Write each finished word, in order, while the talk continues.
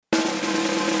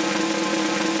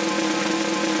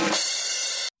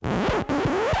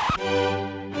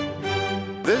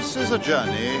is a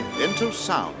journey into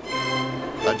sound.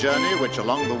 A journey which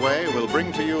along the way will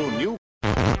bring to you new...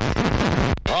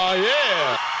 Oh,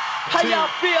 yeah! How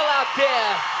y'all feel out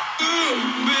there?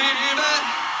 Baby!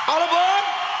 All aboard?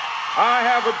 I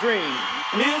have a dream.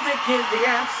 Music is the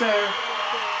answer.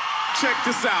 Check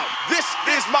this out. This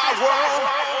is my world.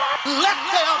 Let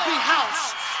there be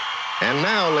house. And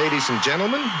now, ladies and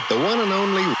gentlemen, the one and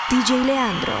only DJ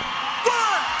Leandro. 1,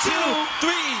 2,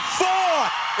 3, 4.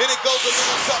 And it goes a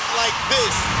little something like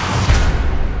this.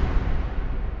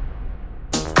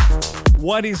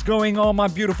 What is going on, my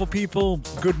beautiful people?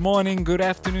 Good morning, good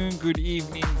afternoon, good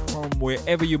evening from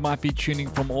wherever you might be tuning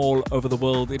from all over the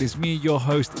world. It is me, your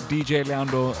host, DJ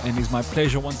Leandro, and it's my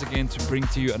pleasure once again to bring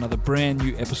to you another brand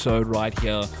new episode right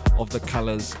here of The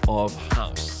Colors of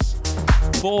House.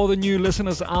 For all the new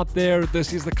listeners out there,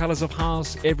 this is The Colors of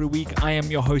House. Every week, I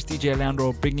am your host, DJ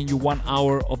Leandro, bringing you 1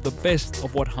 hour of the best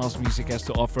of what house music has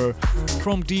to offer.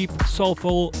 From deep,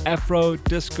 soulful, afro,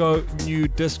 disco, new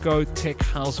disco, tech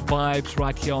house vibes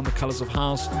right here on The Colors of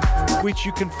House, which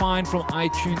you can find from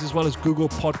iTunes as well as Google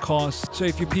Podcasts. So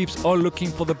if you peeps are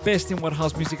looking for the best in what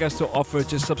house music has to offer,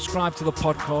 just subscribe to the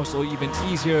podcast, or even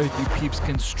easier, you peeps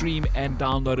can stream and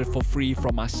download it for free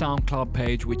from my SoundCloud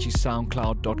page, which is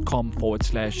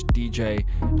soundcloud.com/DJ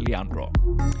Leandro.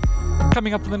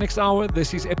 Coming up for the next hour,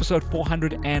 this is episode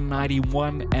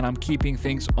 491, and I'm keeping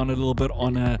things on a little bit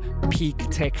on a peak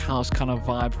tech house kind of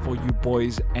vibe for you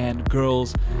boys and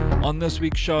girls. On this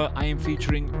week's show, I am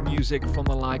featuring music from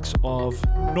the likes of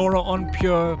Nora En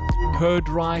Pure, Heard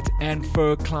Right and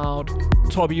Fur Cloud,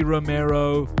 Toby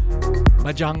Romero,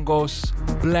 Majangos,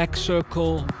 Black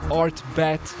Circle, Art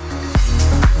Bat,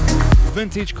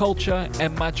 Vintage Culture,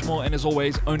 and much more. And as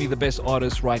always, only the best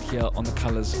artists right here on The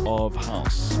Colors of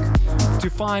House. To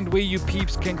find where you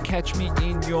peeps can catch me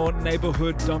in your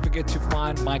neighborhood, don't forget to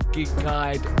find my gig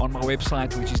guide on my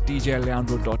website, which is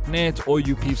djleandro.net, or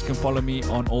you peeps can follow me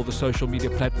on all the social media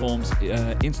platforms.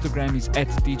 Instagram is at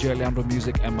DJ Leandro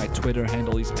Music, and my Twitter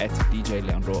handle is at DJ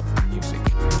Leandro Music.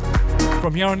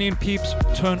 From here on in, peeps,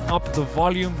 turn up the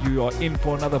volume. You are in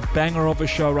for another banger of a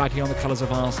show right here on The Colors of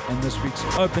House. And this week's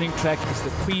opening track is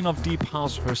the queen of deep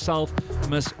house herself,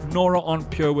 Miss Nora En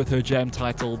Pure, with her jam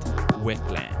titled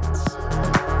Wetlands.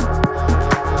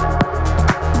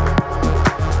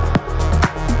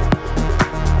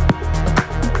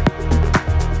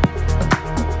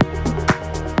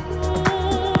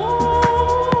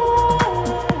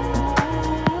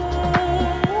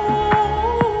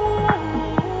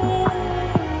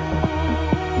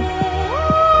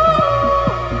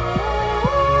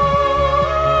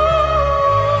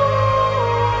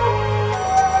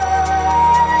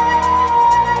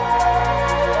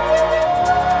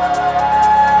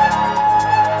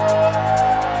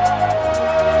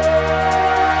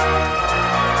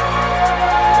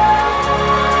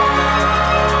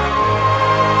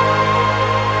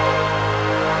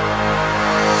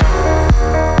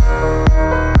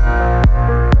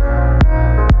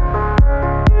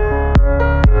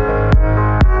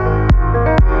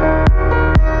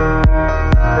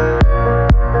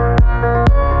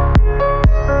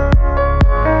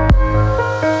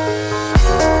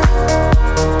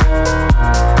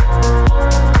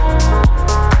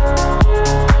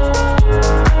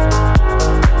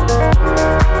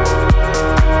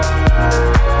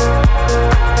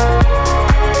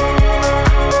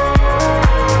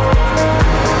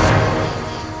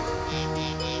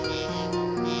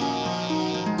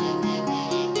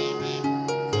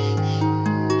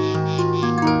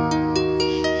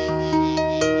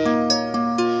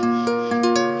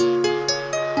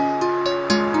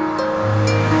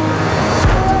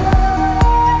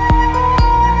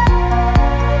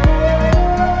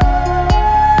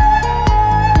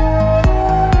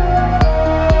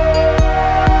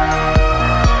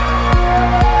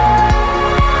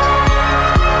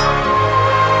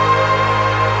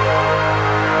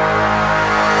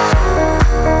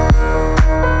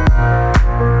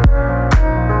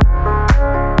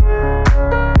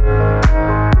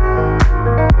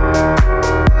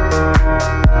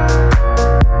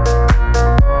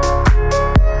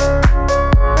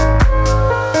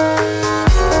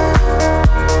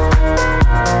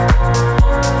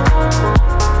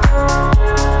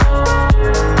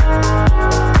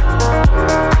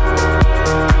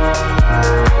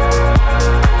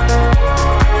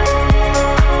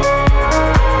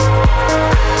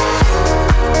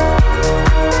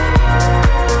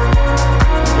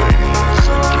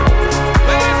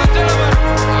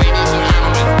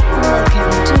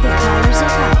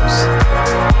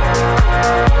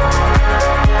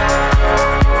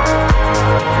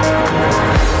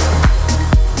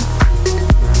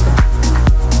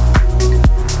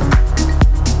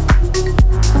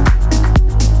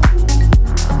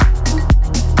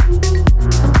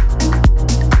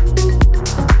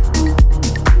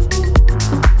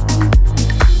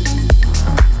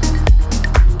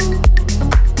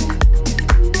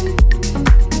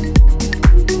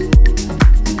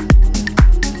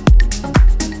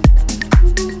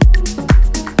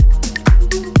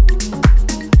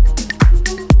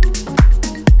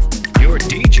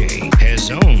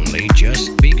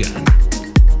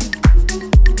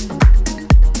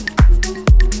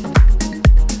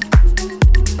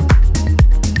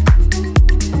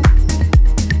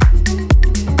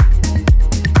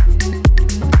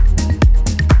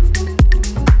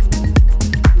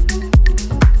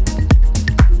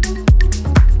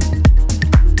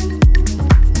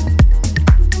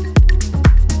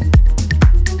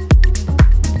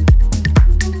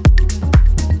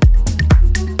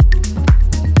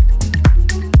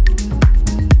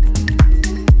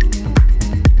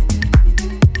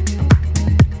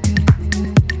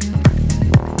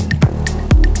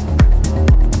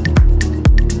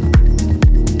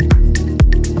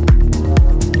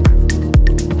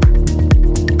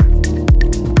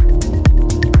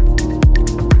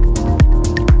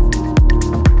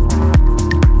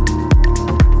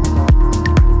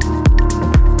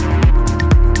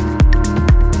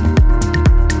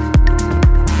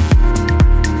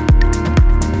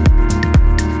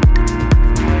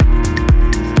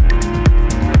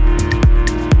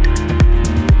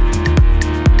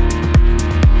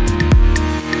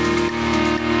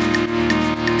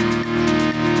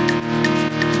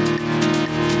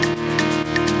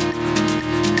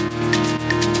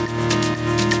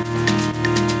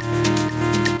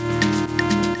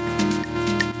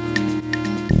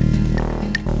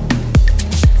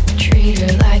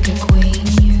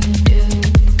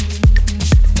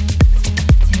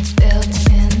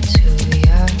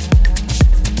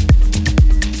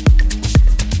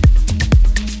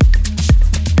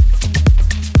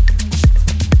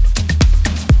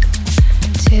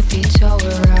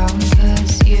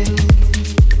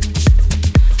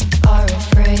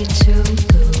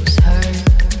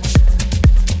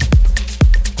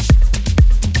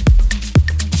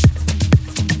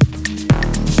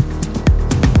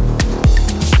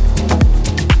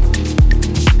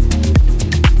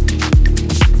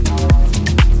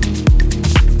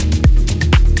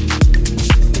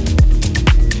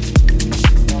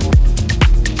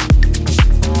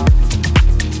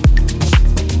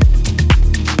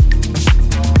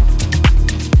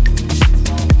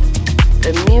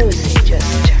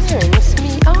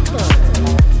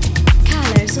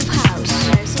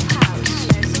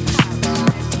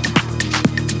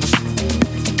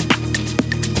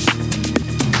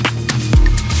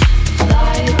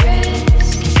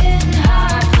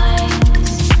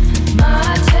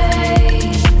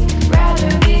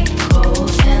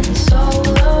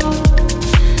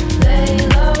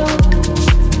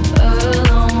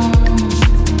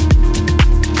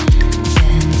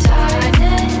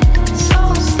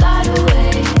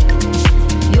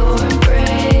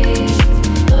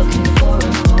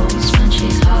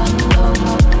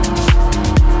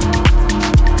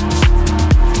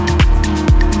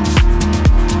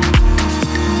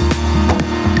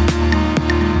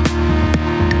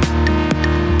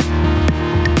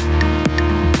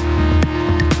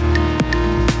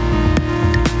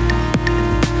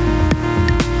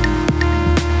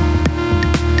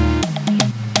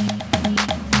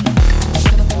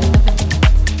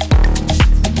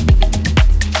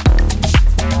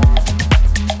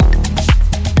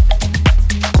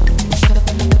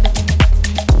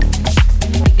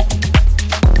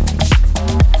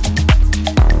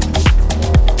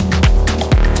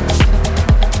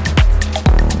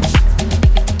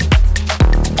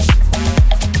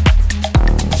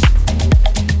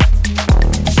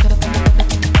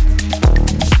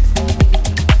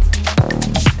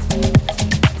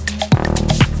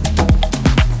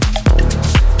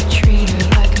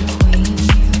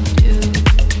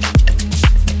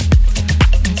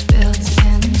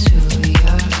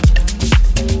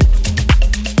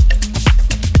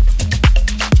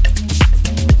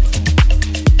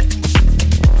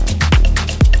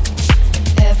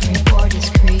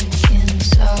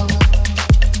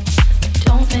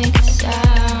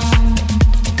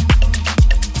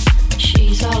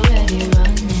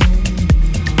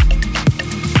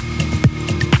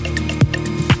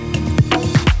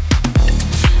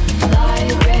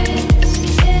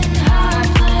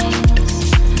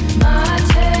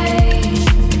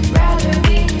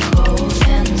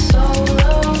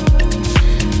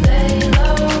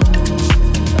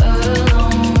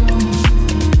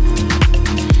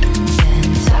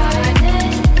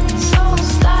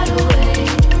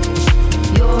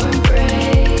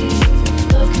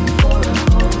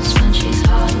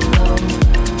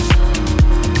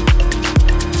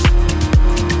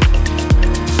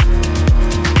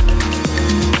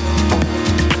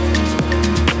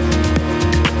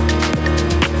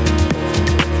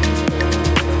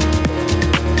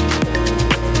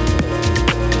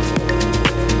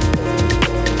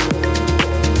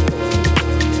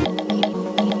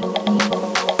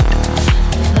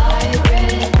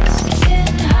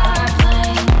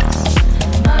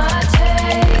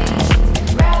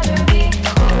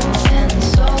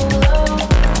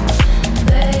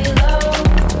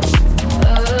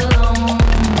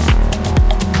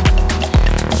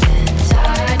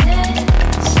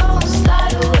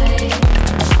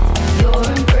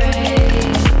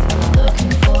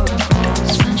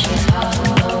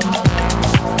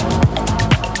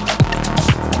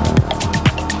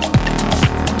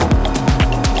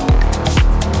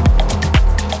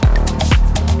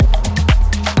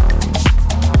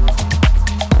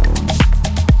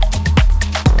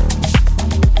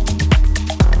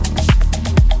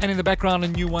 the background, a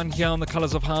new one here on the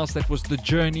Colors of House. That was The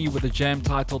Journey with a jam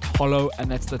titled Hollow, and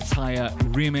that's the Tyre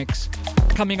remix.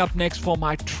 Coming up next for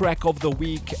my track of the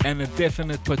week and a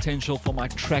definite potential for my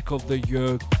track of the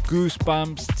year.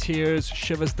 Goosebumps, tears,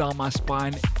 shivers down my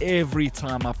spine every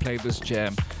time I play this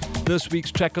jam. This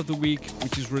week's track of the week,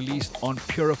 which is released on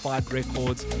Purified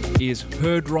Records, is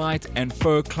Heard Right and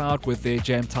Fur Cloud with their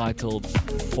jam titled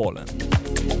Fallen.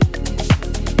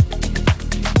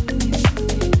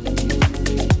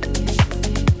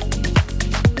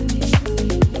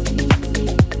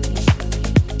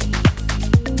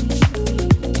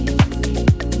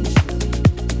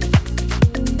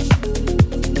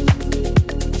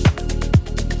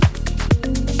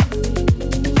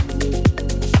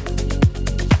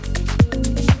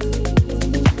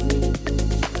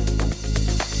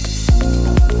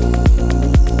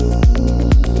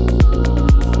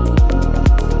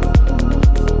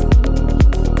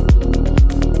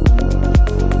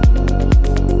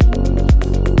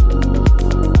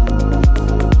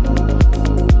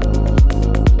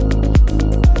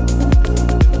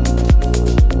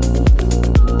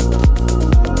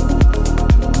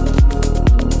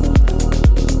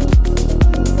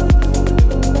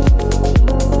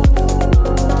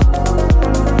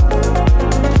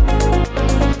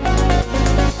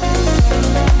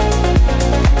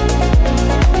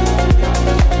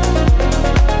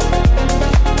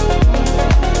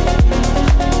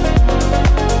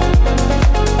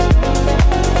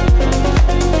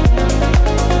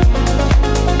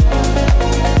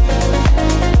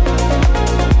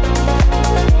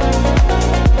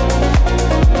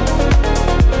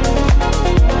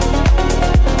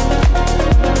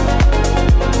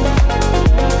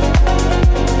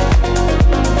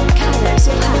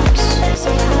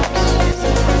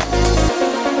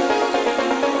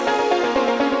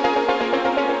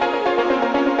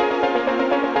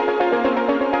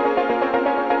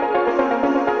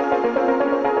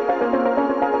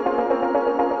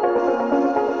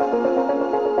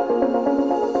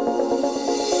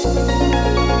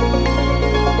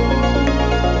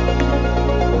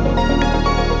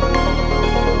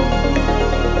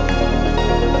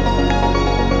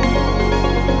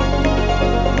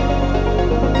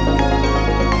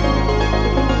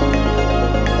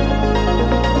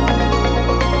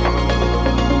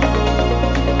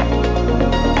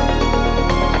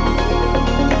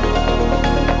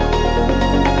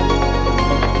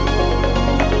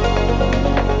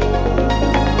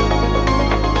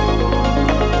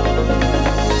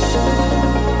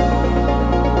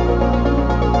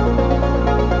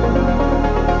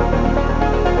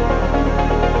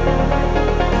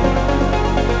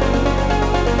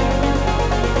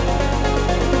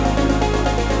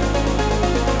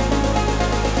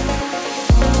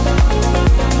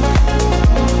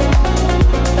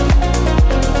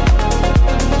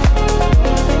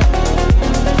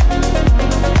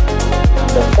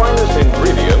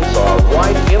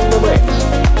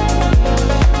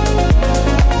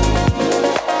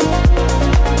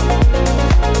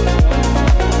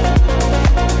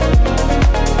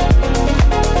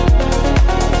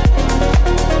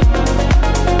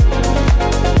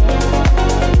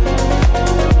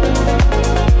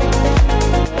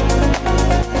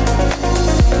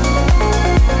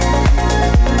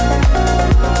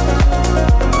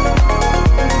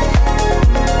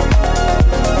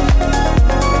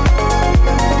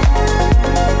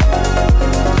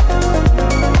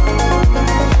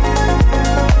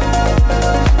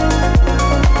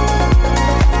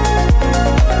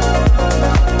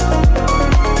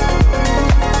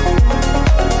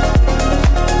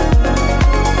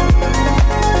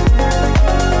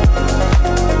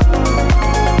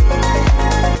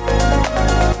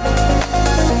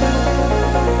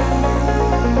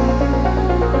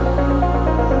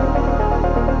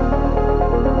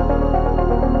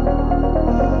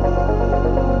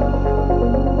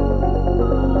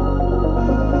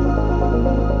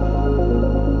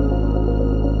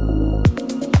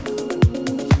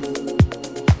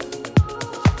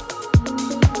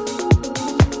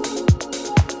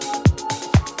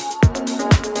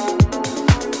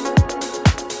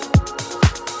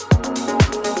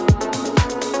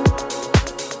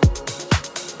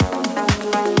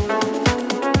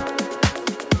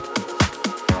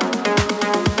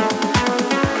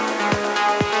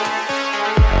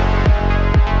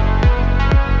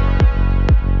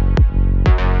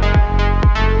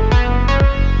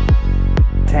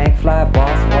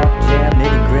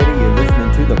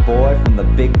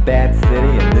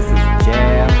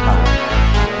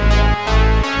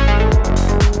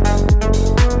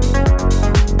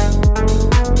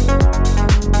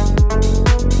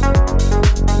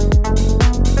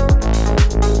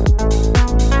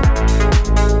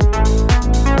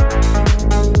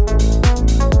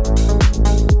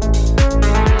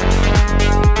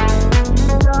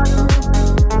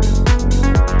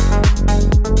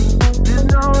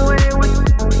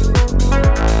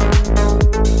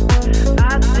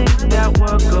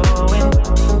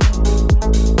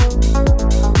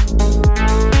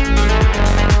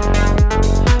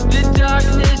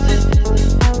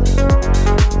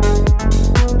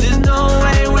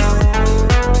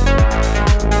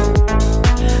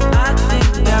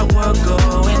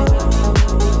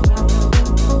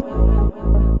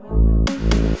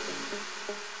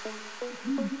 I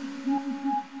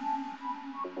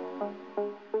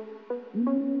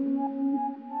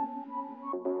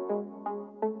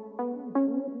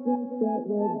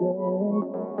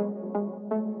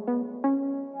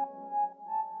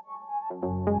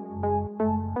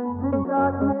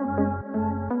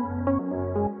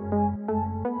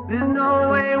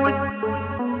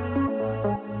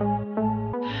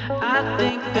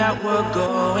think that we're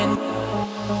going.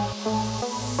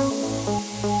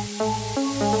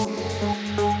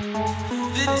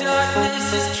 The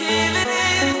darkness is caving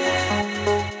in.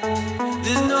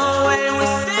 There's no way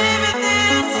we're saving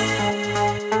this.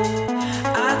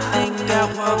 I think that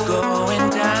we're going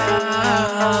down.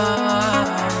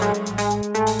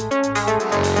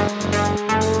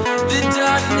 The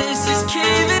darkness is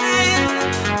caving in.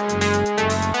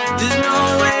 There's no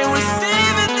way we're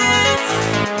saving this.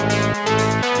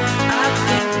 I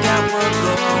think that we're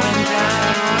going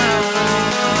down.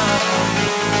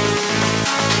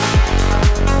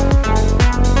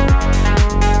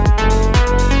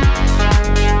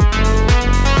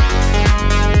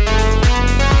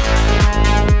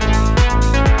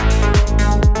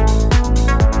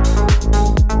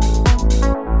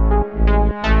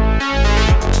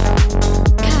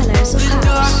 Colors of The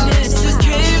darkness is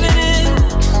caving in.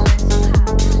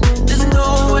 There's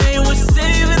no way we're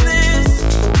saving this.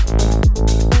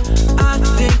 I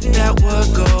think that we're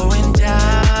going down.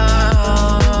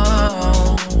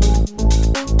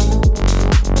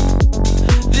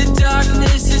 The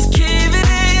darkness is caving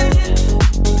in.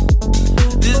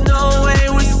 There's no way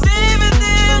we're saving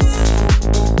this.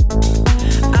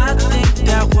 I think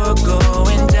that we're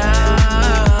going down.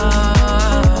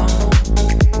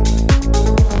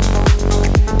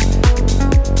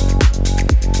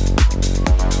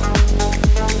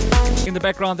 In the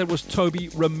background, there was Toby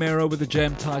Romero with a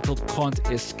jam titled Can't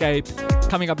Escape.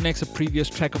 Coming up next, a previous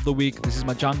track of the week. This is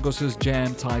Majangos'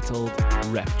 jam titled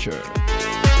Rapture.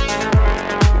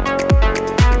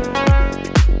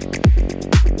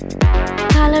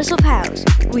 Colors of House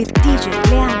with DJ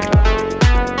Leandro.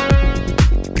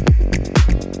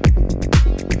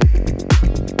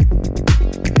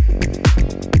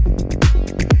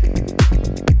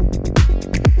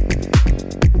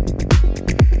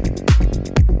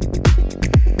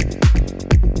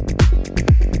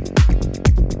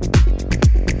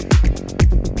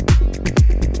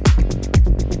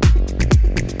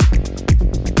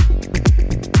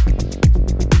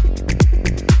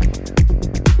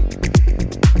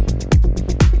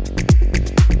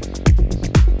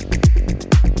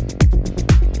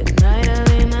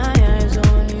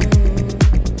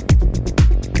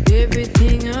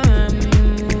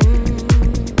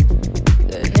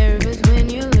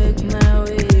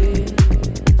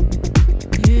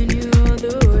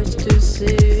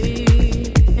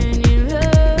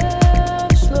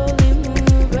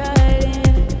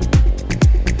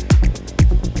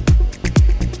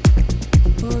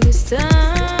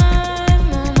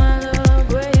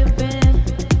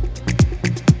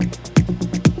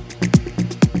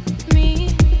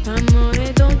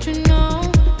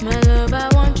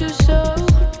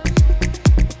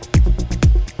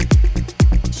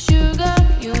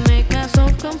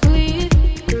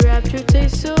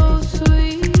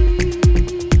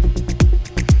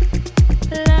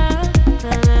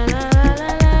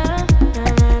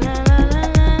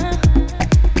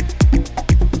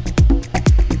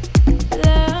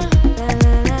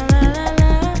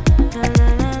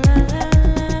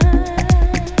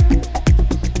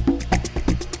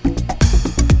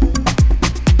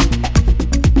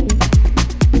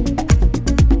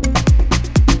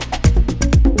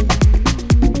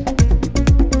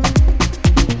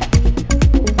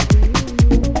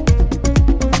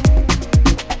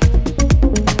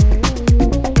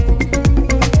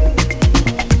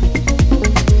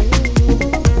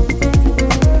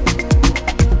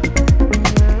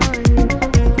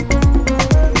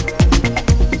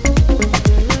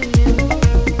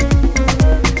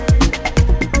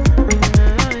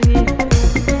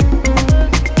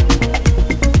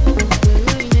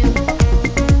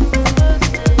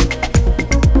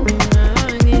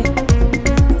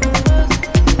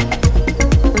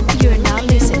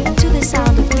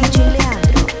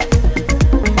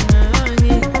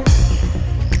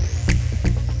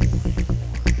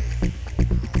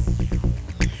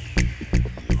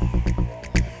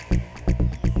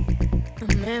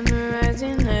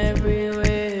 memorizing every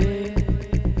way.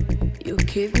 You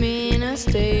keep me in a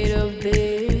state of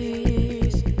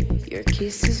bliss. Your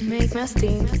kisses make my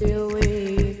skin feel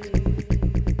weak.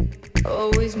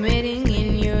 Always meeting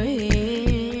in your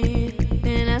head,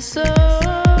 and I soar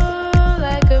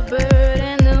like a bird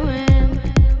in the wind.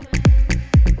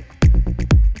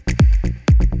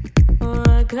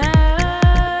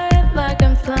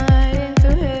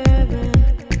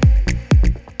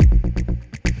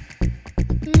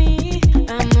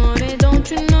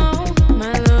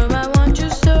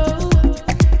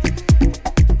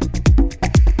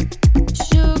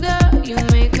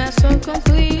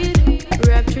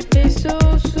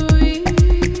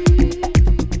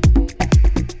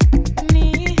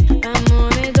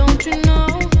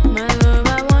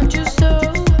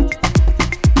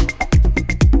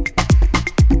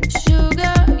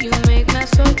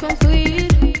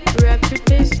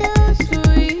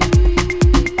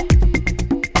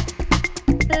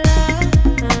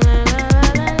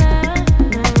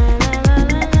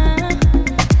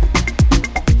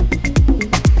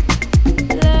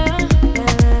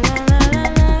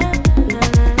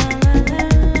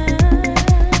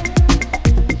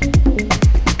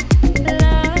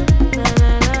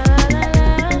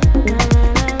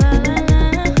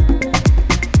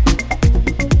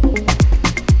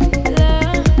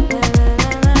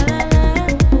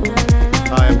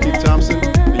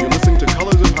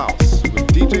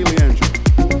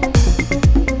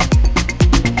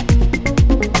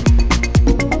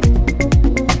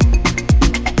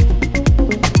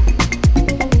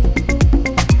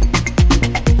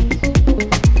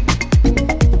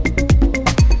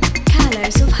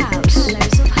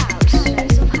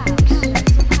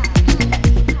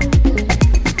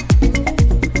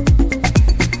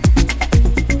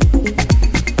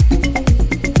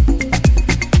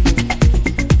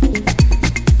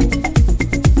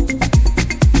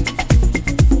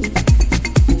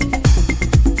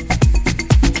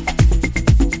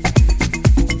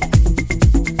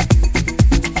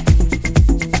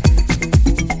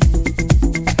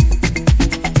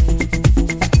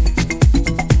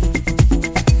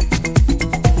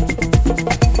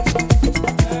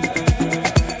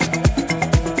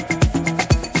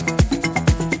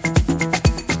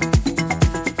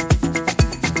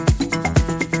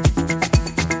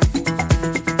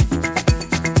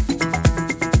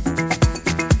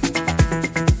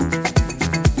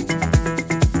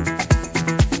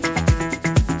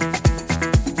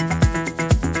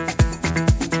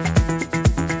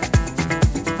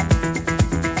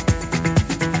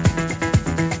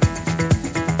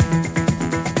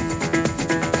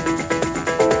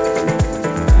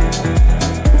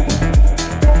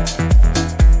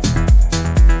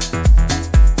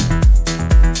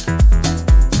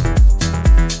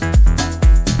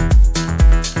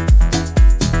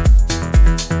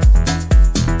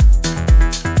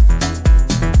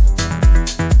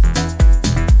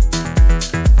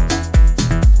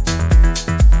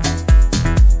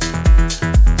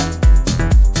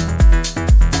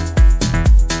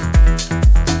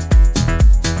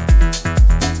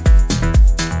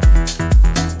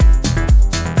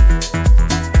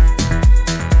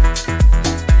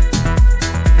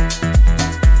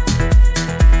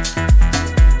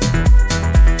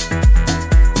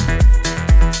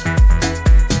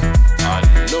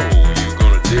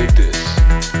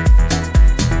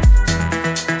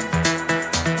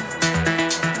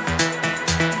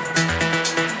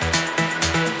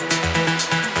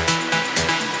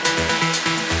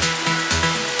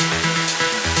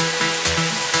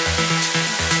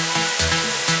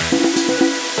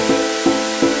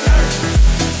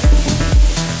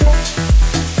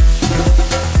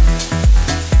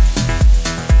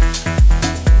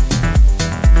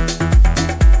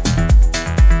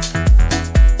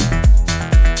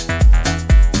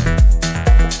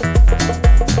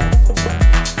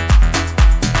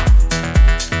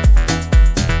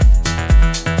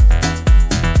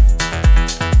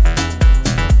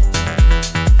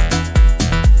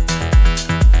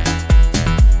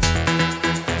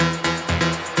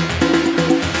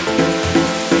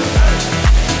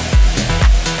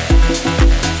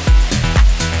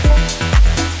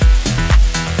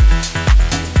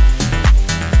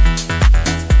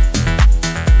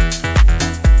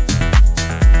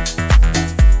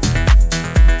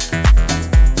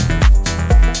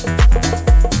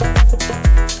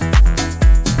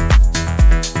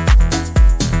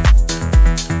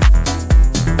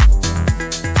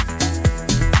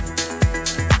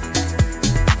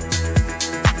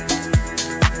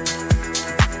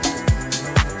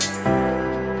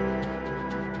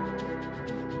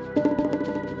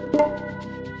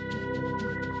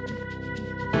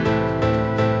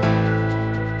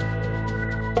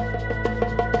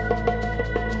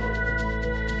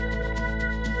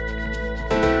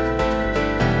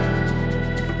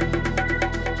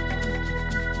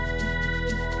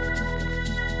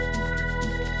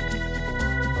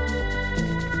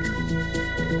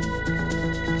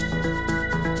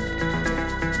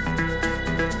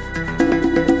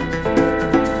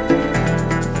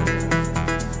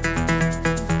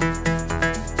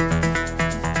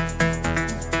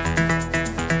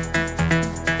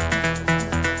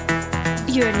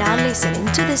 You are now listening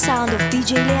to the sound of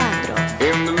DJ Leandro.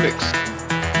 In the mix.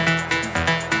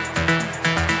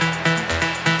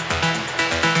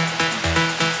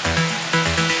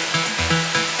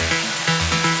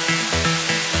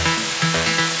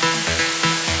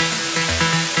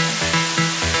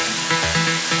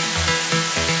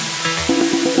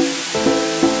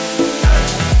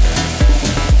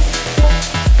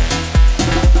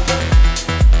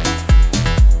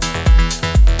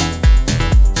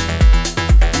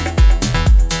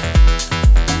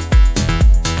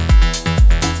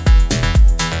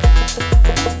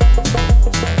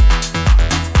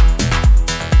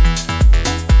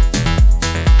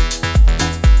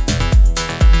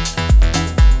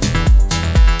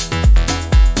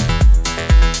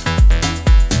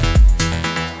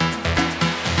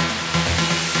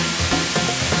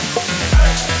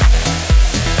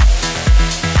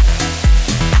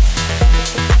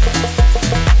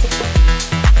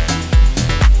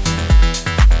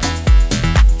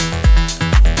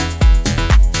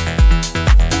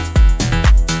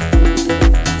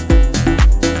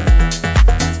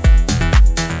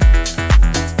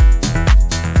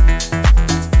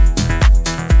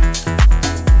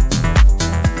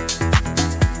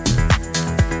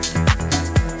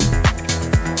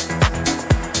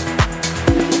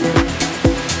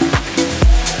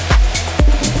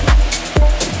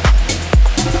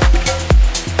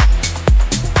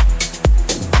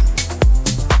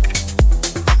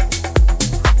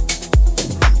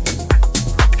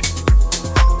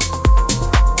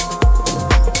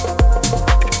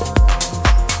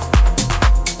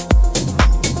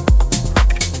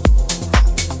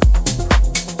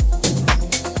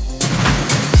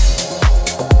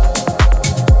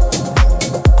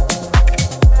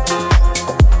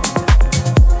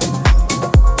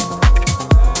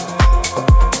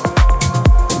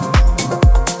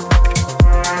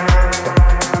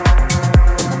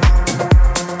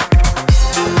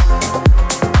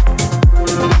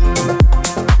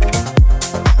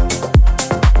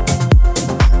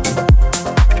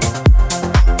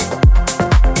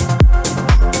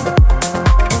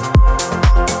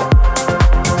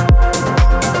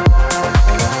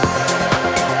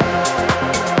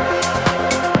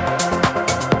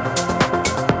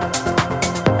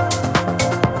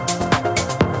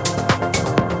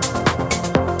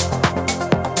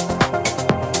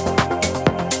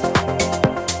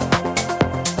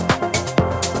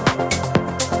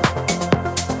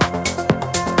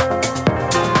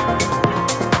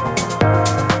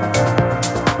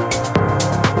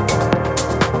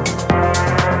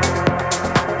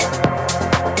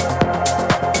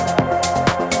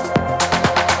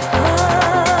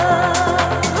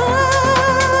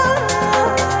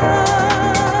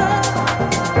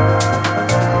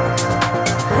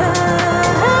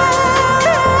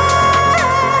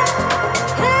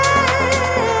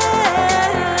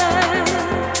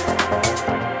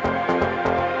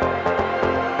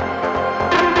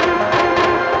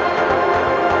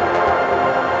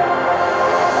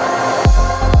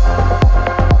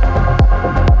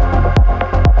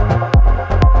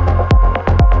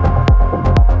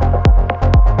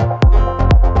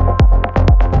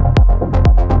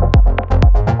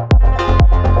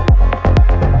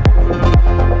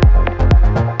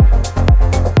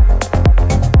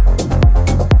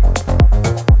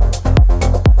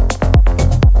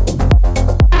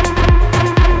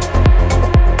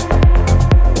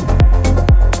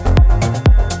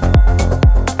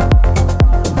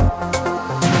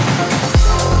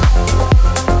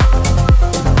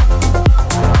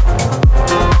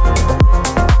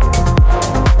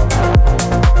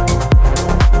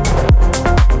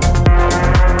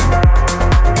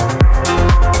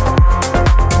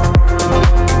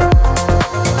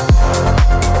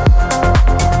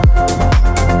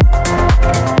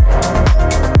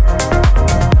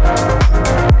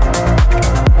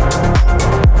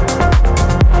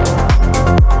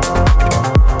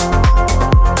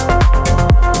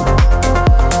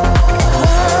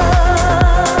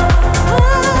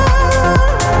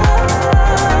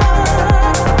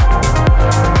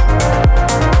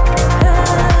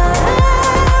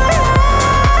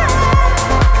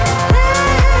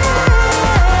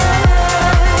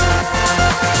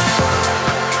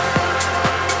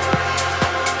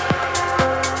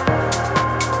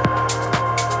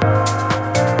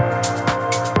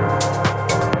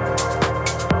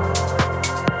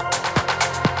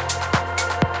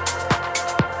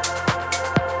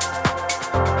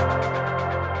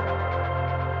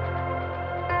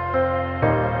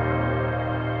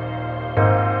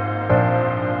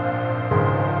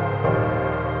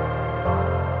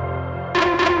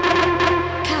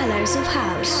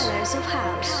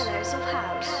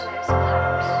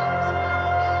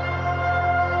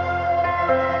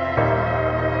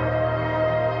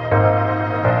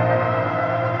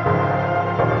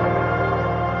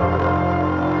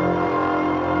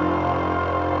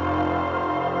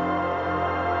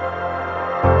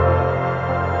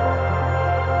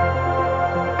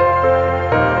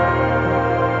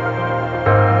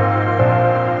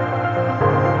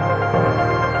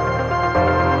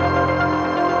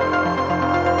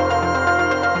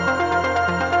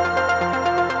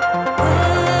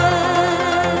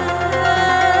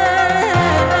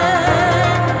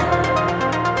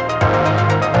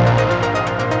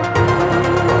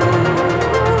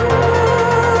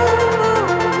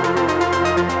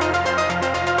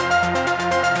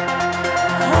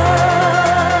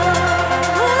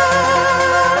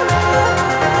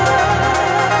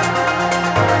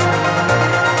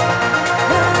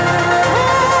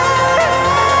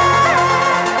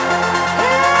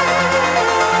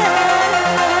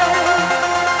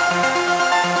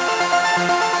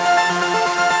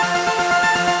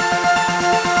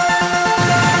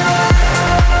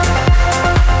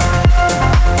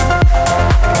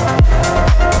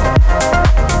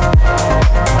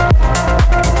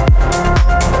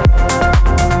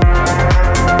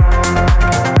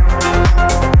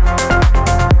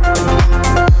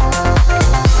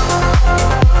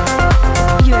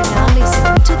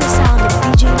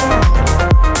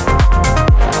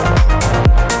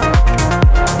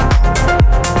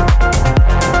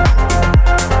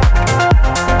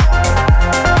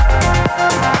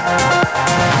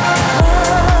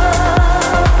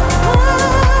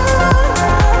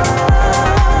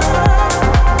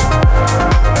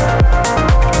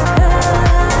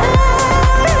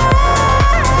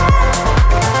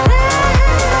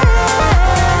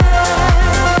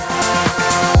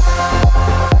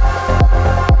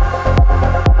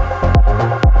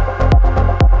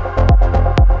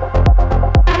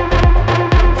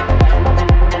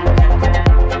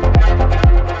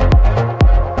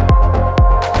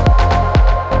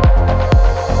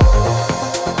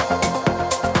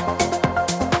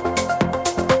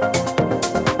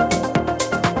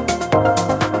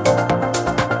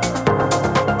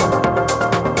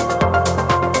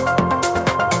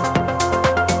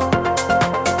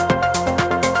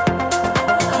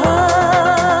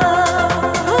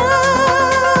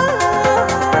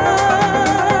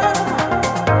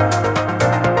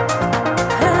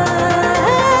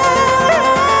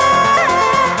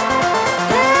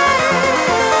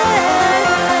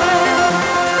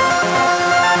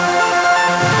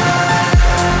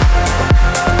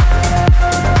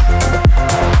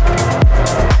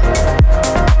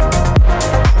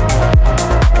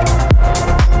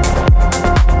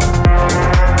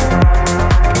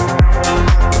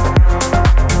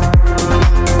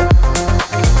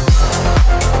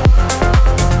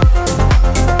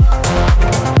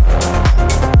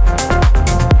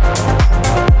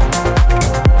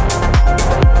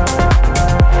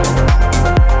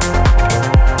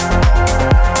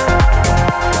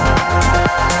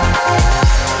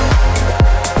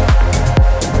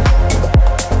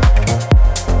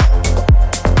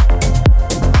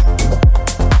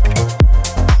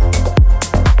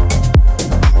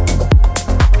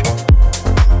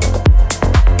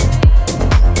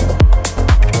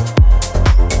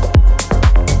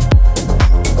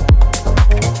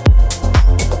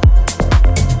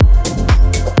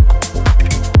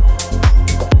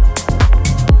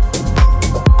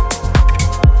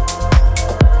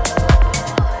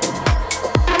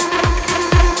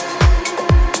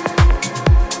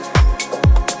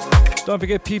 Don't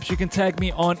forget, peeps, you can tag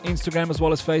me on Instagram as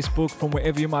well as Facebook from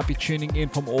wherever you might be tuning in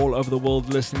from all over the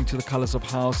world listening to the Colors of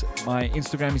House. My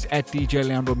Instagram is at DJ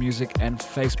Leandro Music and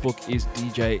Facebook is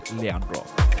DJ Leandro.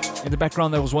 In the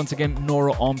background, there was once again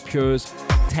Nora En Pure's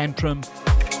Tantrum.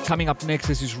 Coming up next,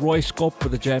 this is Roy Scop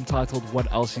with a jam titled What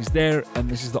Else Is There? And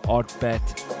this is the Art Bat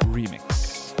remix.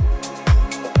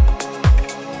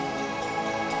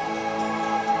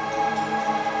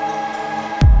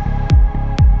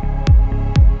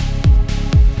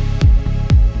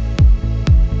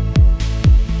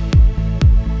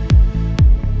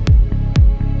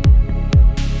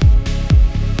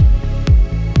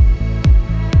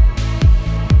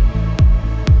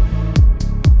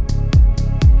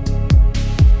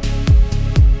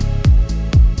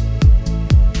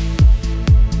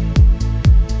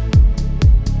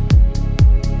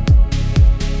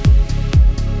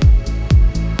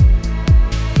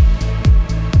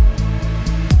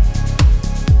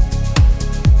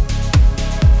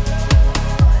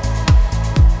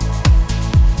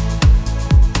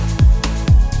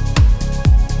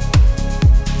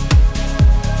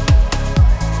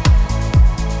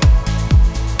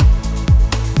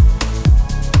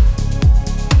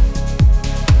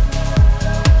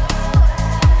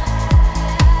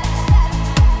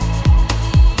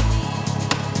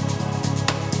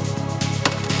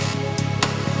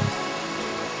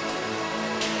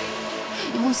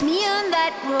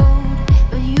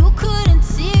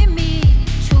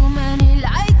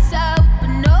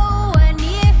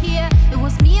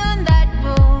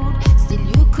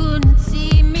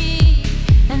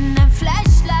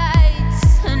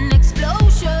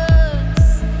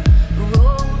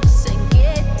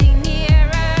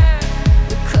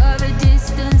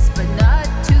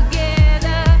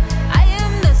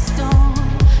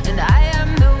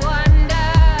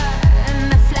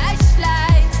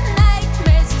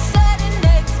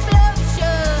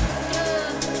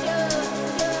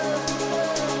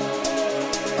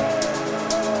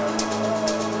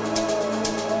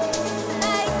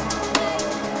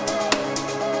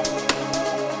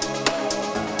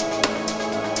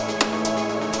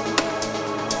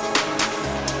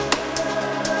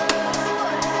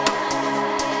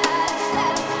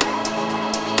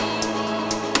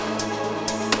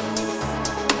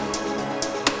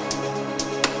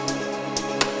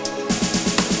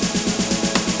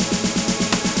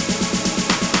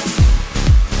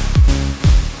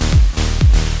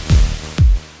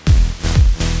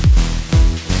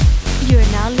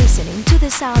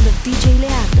 Sound of DJ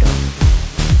Leandro.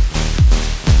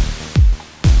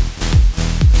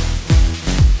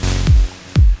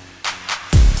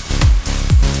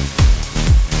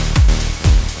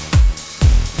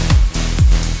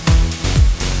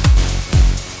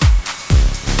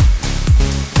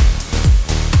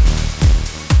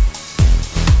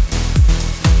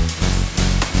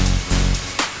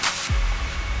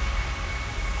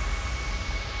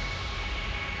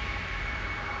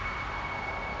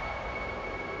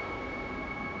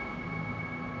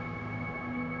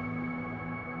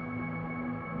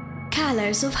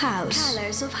 Colors of House.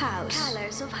 Colors of House.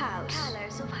 Colors of House.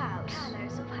 Colors of House.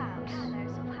 Colors of House.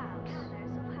 Colors of House.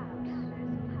 Colors of House.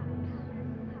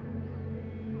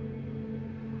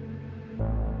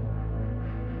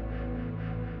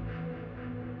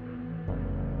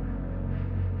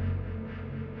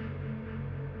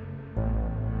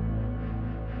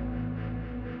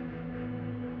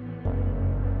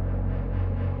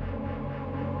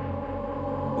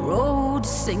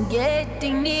 Roads and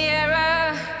getting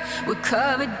nearer. We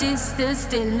cover distance,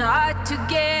 still not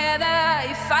together.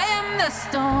 If I am the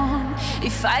storm,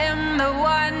 if I am the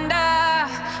wonder,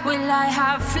 will I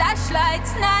have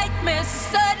flashlights, nightmares,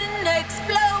 sudden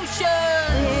explosion?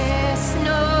 There's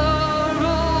no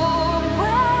room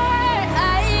where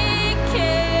I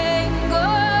can go,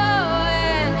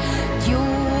 and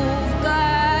you've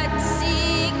got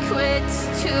secrets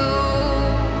too.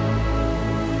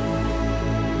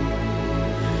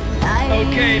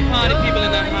 Okay, party people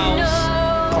in the house.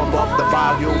 Pump up the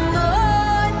volume.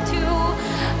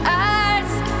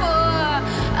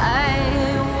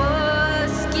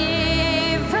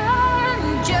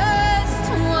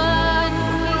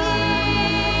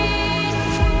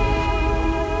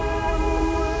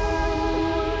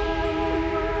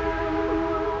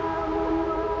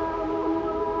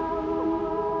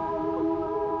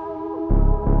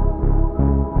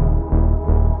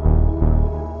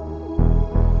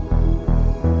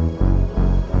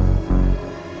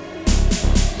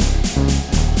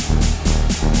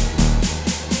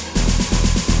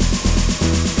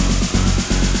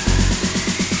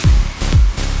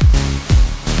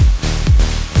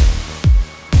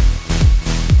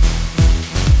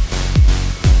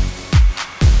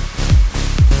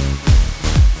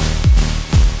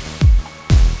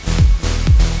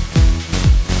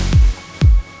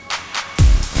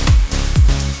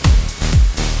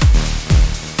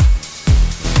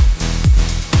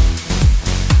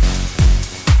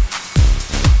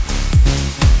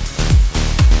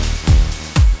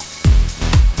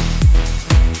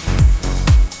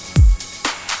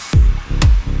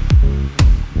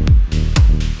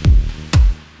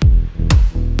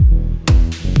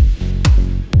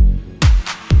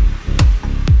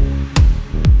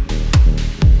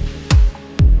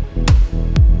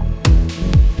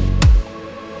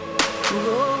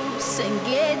 and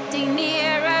getting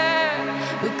nearer.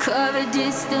 We cover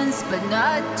distance but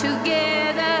not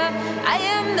together. I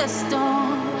am the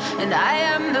storm and I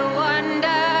am the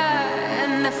wonder.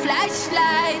 And the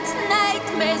flashlights,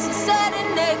 nightmares, a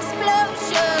sudden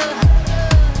explosion.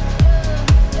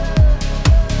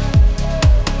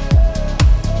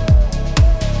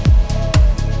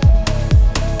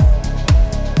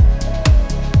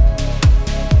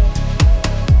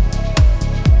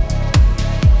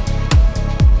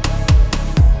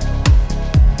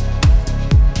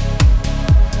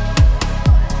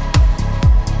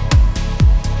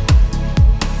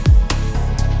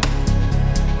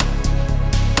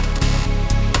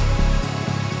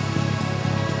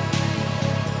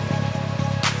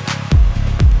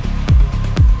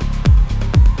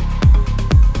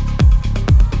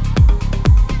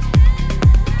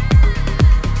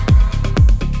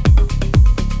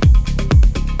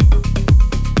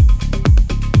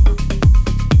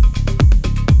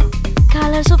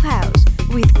 Colors of House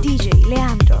with DJ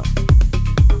Leandro.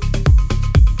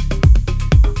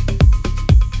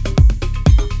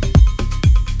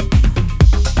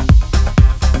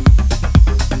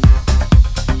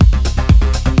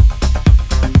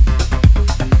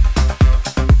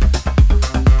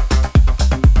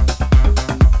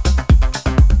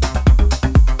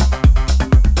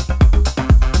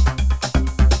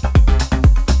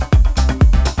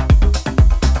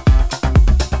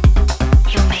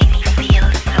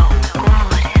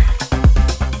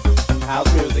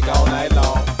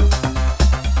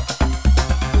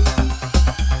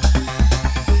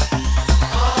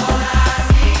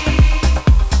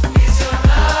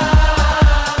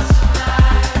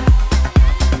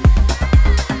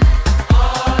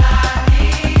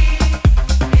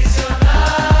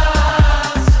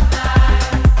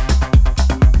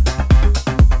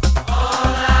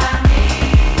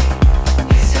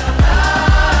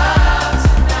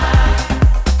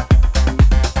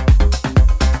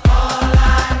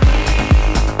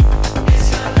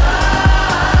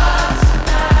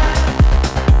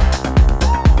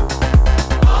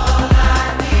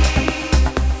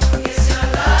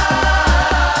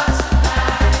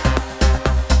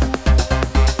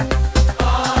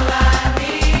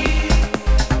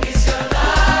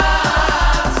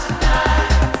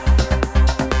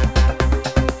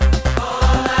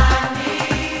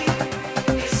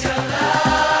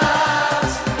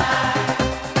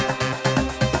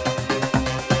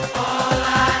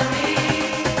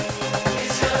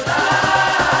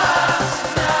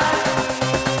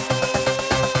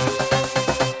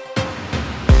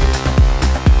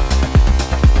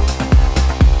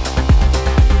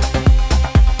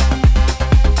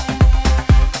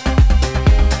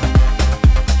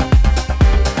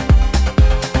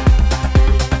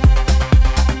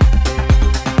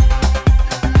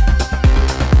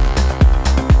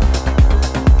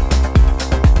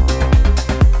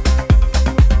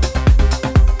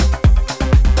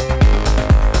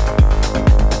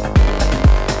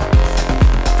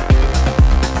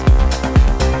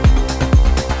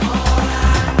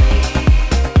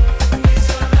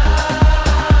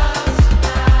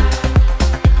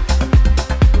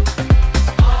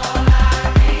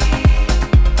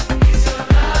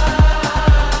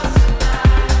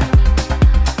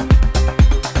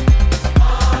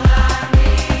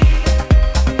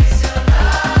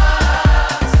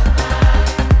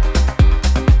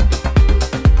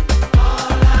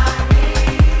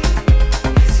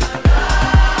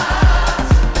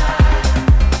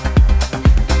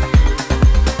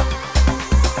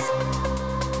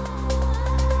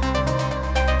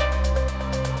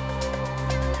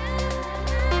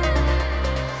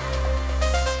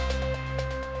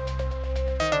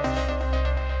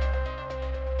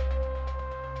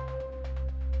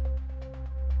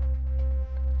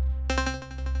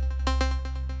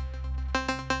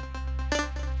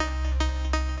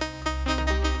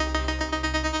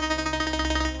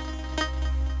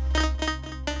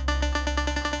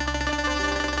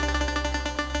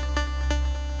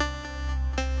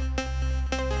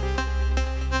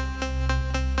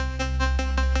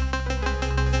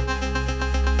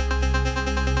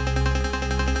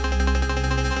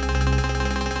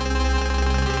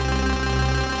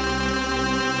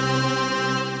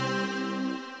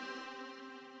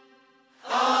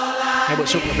 Hey,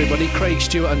 what's up everybody? Craig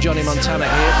Stewart and Johnny Montana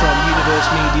here from Universe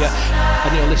Media,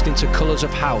 and you're listening to Colours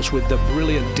of House with the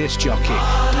brilliant disc jockey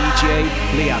DJ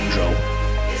Leandro.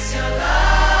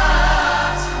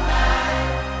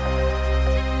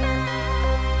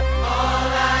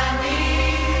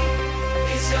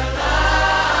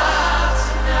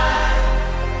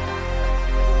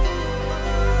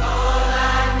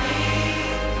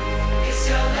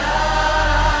 Your love.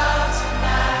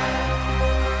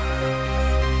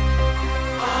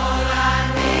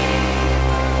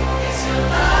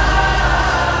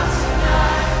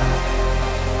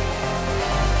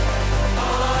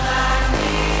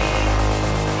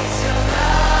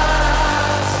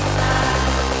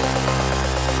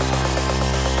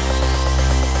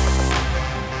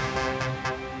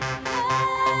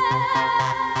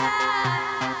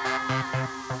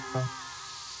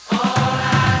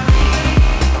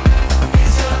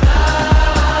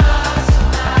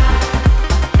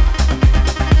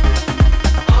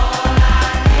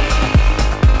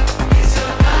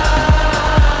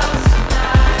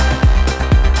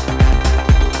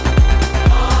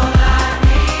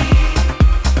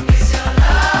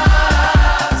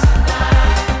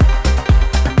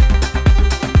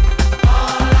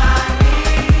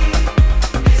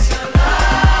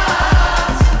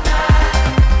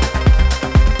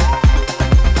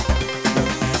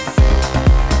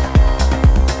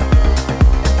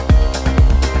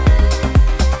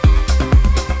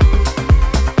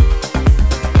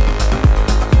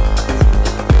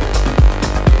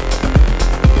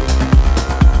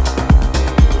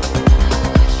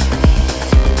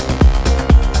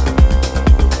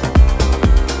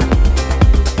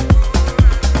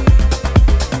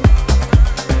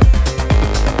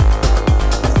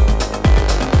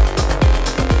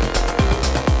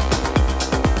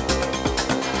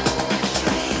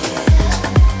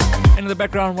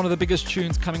 background, one of the biggest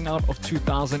tunes coming out of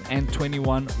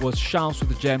 2021 was Shouse with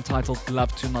the jam titled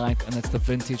Love Tonight, and that's the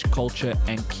Vintage Culture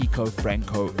and Kiko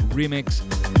Franco remix.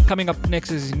 Coming up next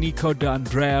is Nico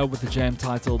D'Andrea with the jam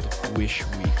titled Wish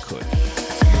We Could.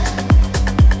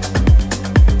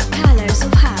 Colors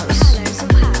of House. Colors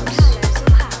of House.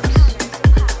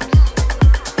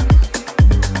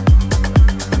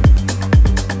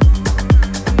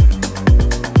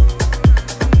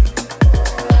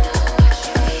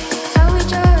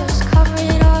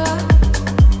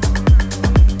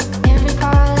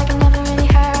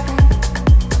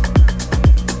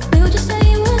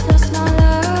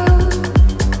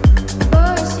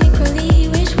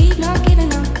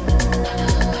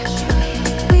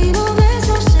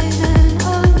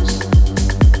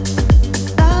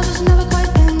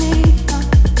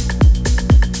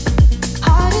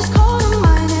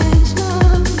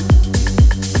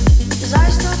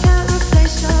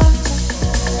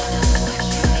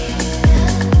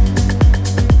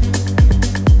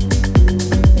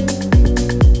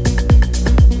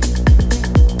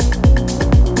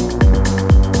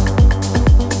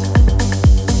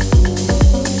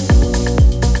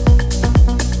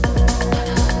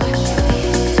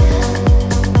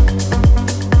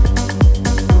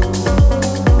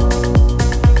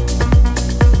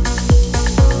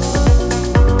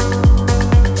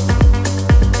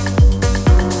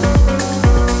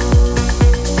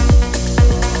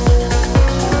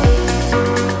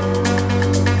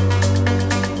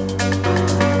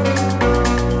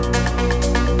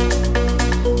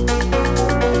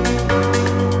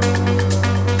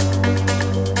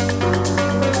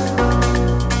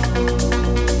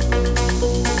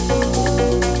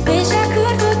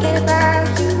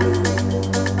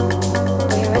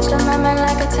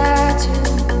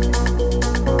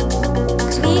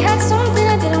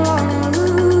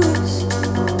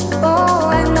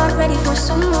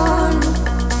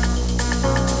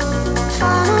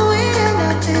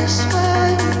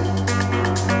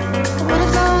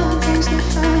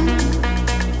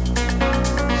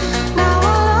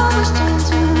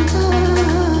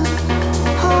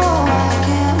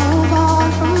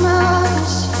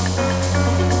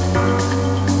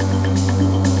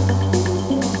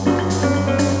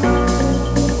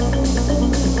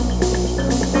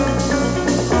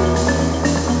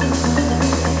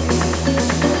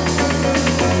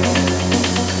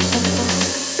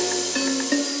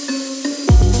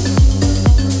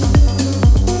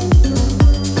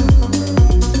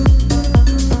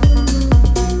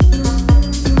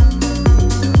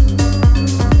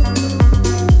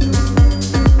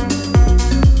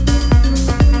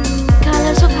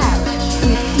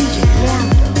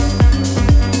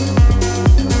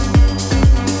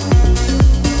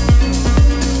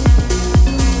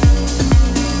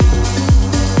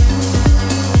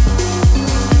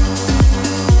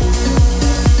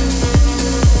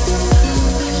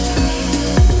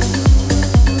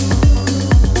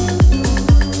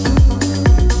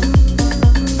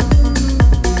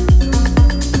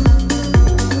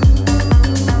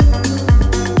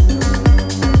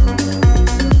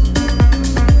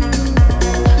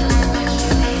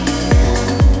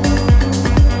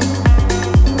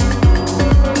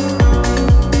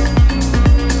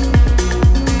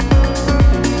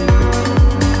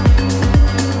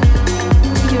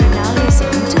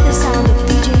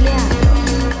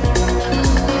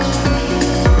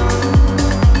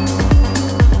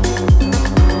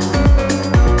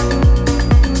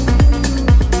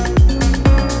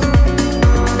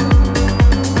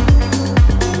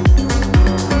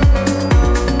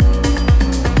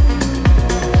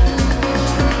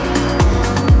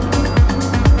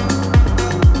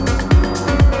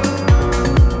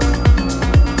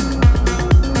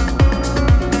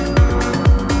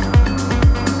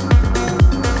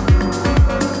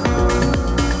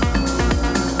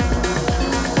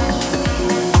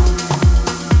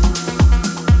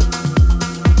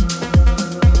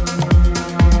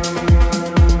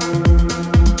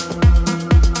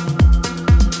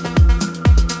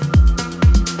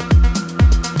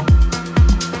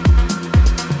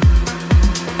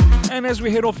 as we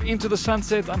head off into the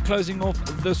sunset, I'm closing off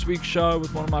this week's show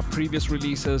with one of my previous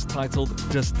releases titled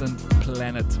Distant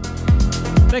Planet.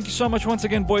 Thank you so much once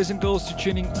again, boys and girls, for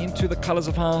tuning into the Colors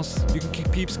of House. You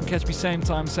can peeps can catch me same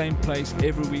time, same place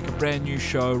every week, a brand new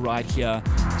show right here.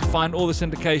 To find all the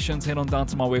syndications, head on down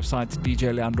to my website,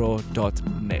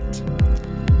 djleandro.net.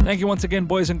 Thank you once again,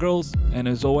 boys and girls, and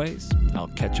as always, I'll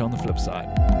catch you on the flip side.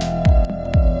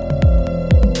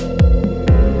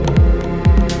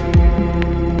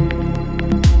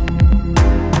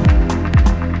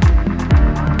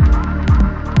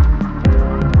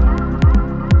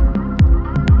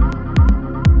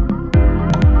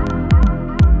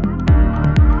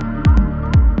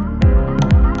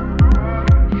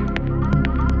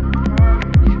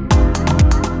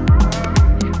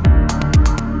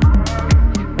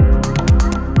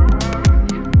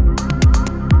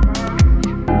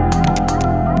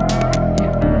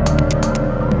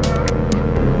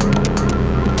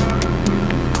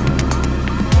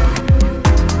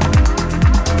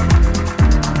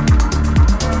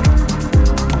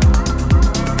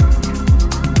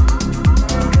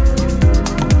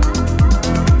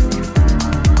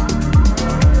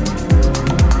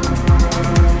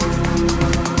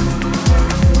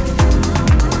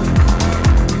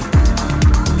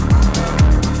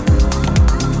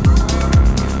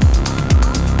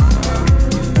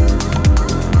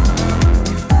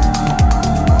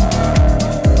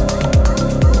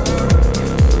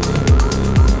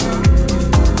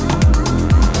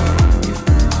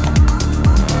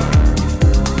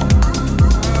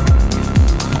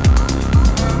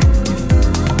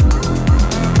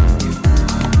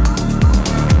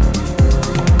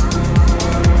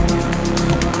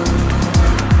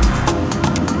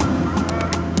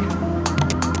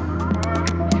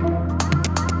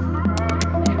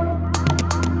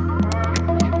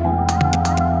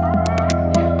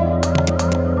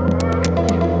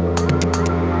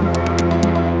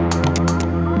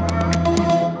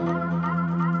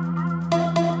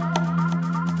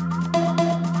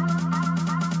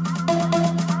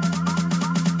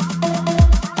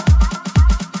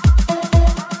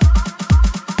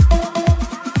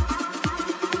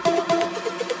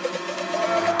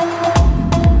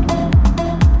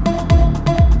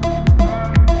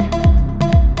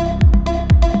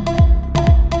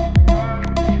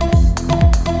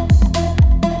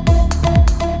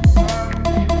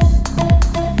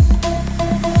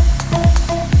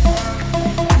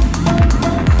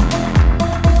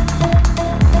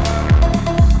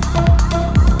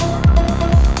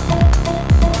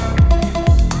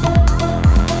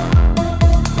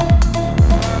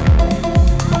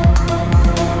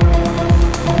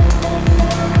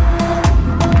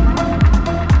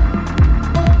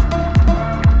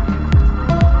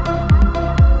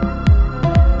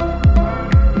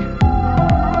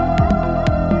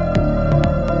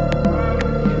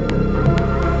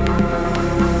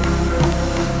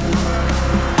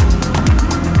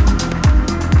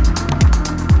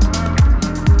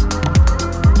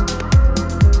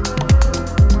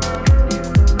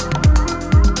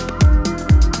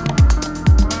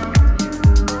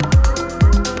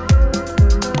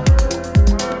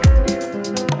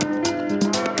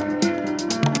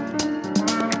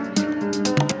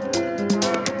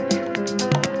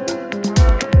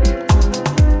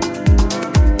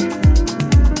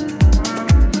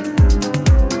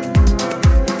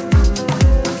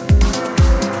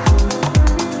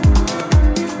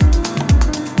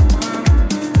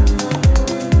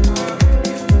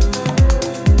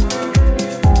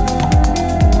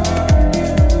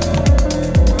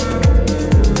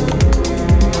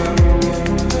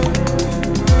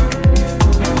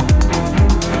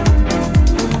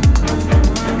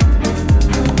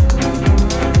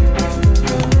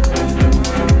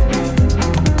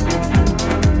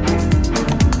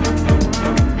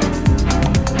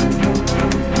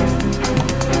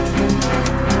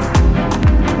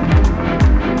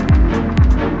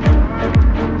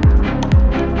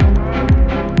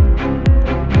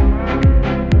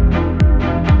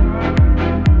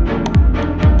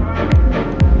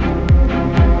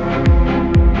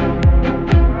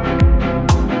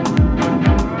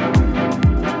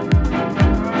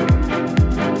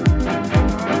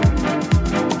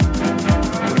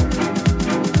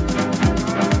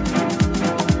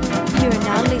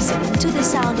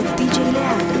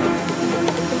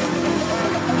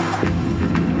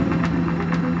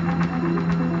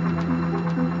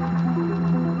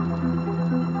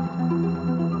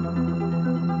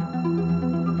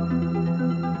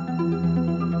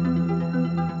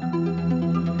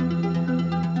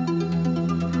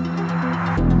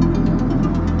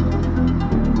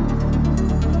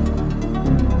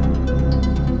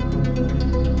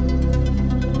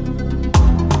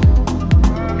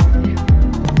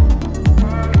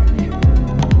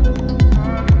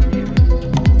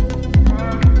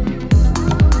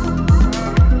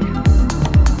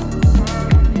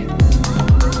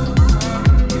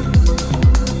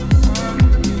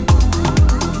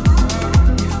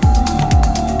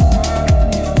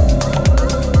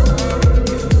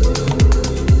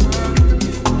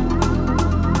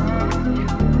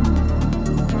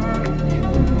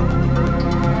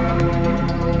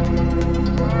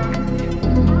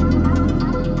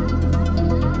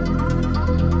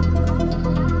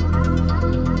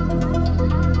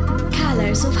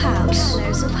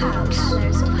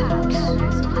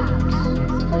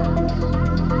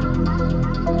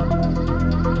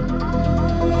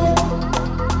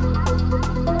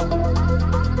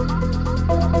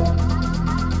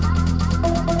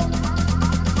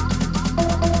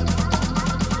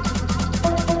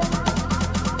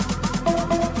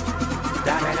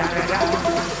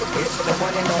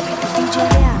 one and only DJ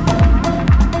Leandro.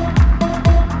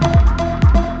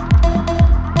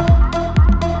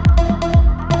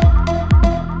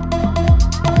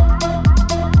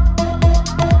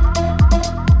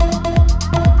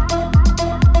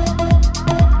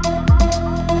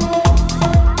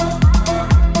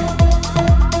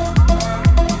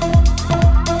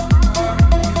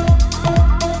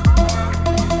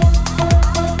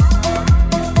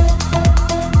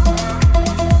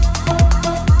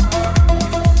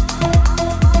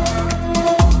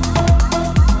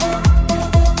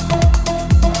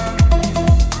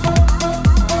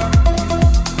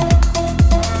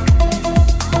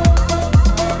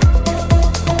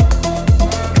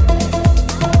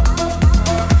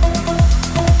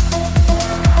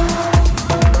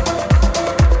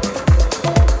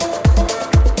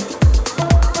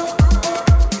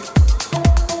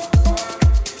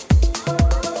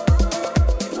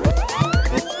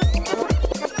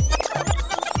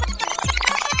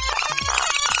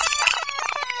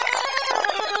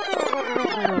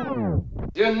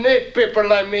 You need people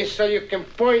like me so you can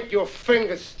point your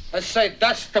fingers and say,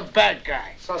 that's the bad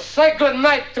guy. So say good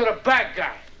night to the bad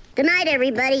guy. Good night,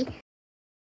 everybody.